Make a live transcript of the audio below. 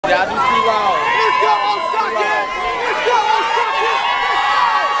Y'all just too loud. Let's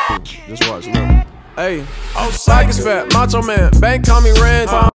go, just watch, look. Hey, outside is fat, macho man, bank call me Rand.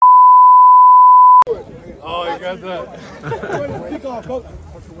 Oh, you got that.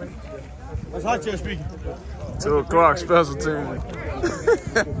 That's hot chair speaking. 2 o'clock special team.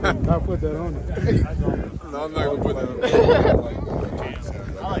 I'll put that on it. No, I'm not gonna put that on.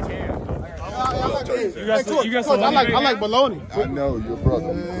 I like ham. You got some. I like bologna. I know your brother.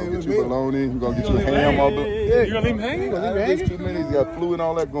 We're gonna get you bologna. We're gonna get you ham. All the. Yeah, you gonna leave him hanging? There's too many. You got flu and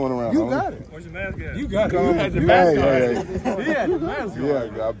all that going around. You got it. Where's your mask at? You got it. You had your mask on. He had the mask on.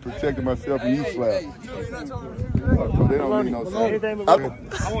 Yeah, I protected myself and you slapped. They don't need no sense.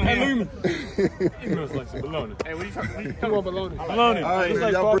 I want ham. He smells like some bologna. Hey, what are you talking about? You want bologna? Bologna. All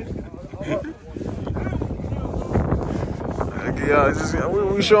right, Yeah,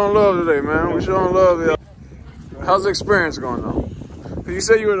 we showing love today, man. We showing love, y'all. How's the experience going on? You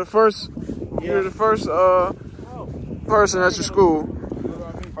said you were the first. You were the first person at your school.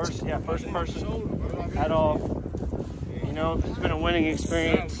 First person at all. You know, it's been a winning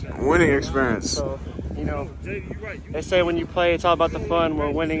experience. Winning experience. So, you know, they say when you play, it's all about the fun.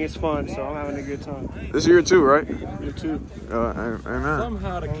 Well, winning is fun, so I'm having a good time. This year too, right? Year 2. Amen.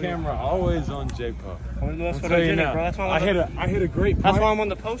 Somehow the camera always on J-Pop. That's what I did, bro. That's why I hit a great point. That's why I'm on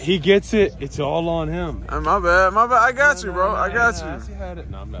the post. He gets it. It's all on him. My bad. I got you, bro. I got you.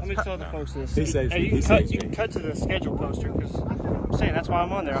 Let me tell the post this. He saves me. You can cut to the schedule poster because I'm saying that's why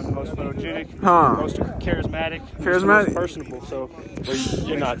I'm on there. I'm the most photogenic, most charismatic, most personable. So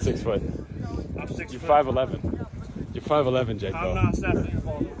you're not 6 foot. I'm 6 You're foot. 5'11". You're 5'11", J. I'm not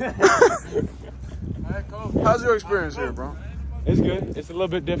 7. How's your experience here, bro? It's good. It's a little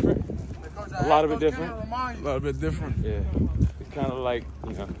bit different. A lot of it different. A lot of bit different. Yeah. It's kind of like,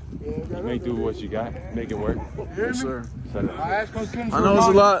 you make do what you got, make it work. Yes, sir. So, I know it's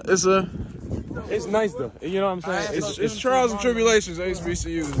a lot. It's nice though. You know what I'm saying? it's trials and tribulations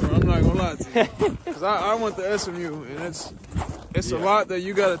HBCUs, bro. I'm not gonna lie to you. Cause I went to SMU, and it's a lot that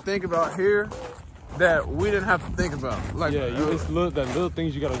you got to think about here that we didn't have to think about. Like it's little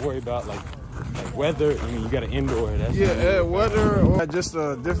things you got to worry about, like weather. I mean, you got to indoor. That's weather or just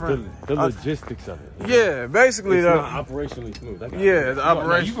a different the logistics of it. Yeah, basically it's not operationally smooth. The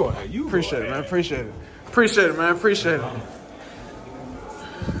operation. You go ahead. You appreciate it, man. Appreciate it, man. Appreciate it.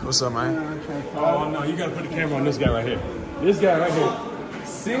 What's up, man? Oh no, you got to put the camera on this guy right here. This guy right here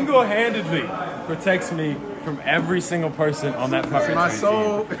single-handedly protects me from every single person on that property. My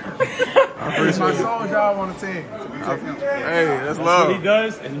soul. It's my soul job on the team. Hey, that's love. What he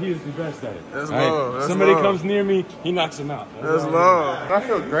does, and he is the best at it. That's love. That's Somebody love. comes near me, he knocks him out. That's love. I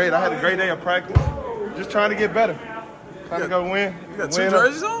feel great. I had a great day of practice. Just trying to get better. Trying to go win. You got 2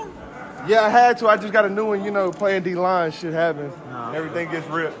 jerseys on? Yeah, I had to. I just got a new one. You know, playing D-line, shit happens. Everything gets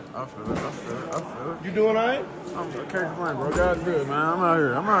ripped. I feel it. You doing all right? I can't complain, bro. God's good, man. I'm out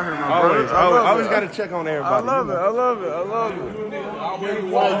here, my brother. Always got to check on everybody. I love it.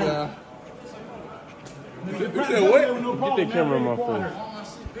 You said what? Get that camera on my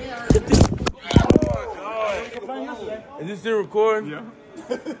face. Is this still recording? Yeah.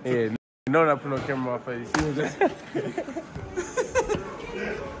 Yeah. No, not put no camera on my face.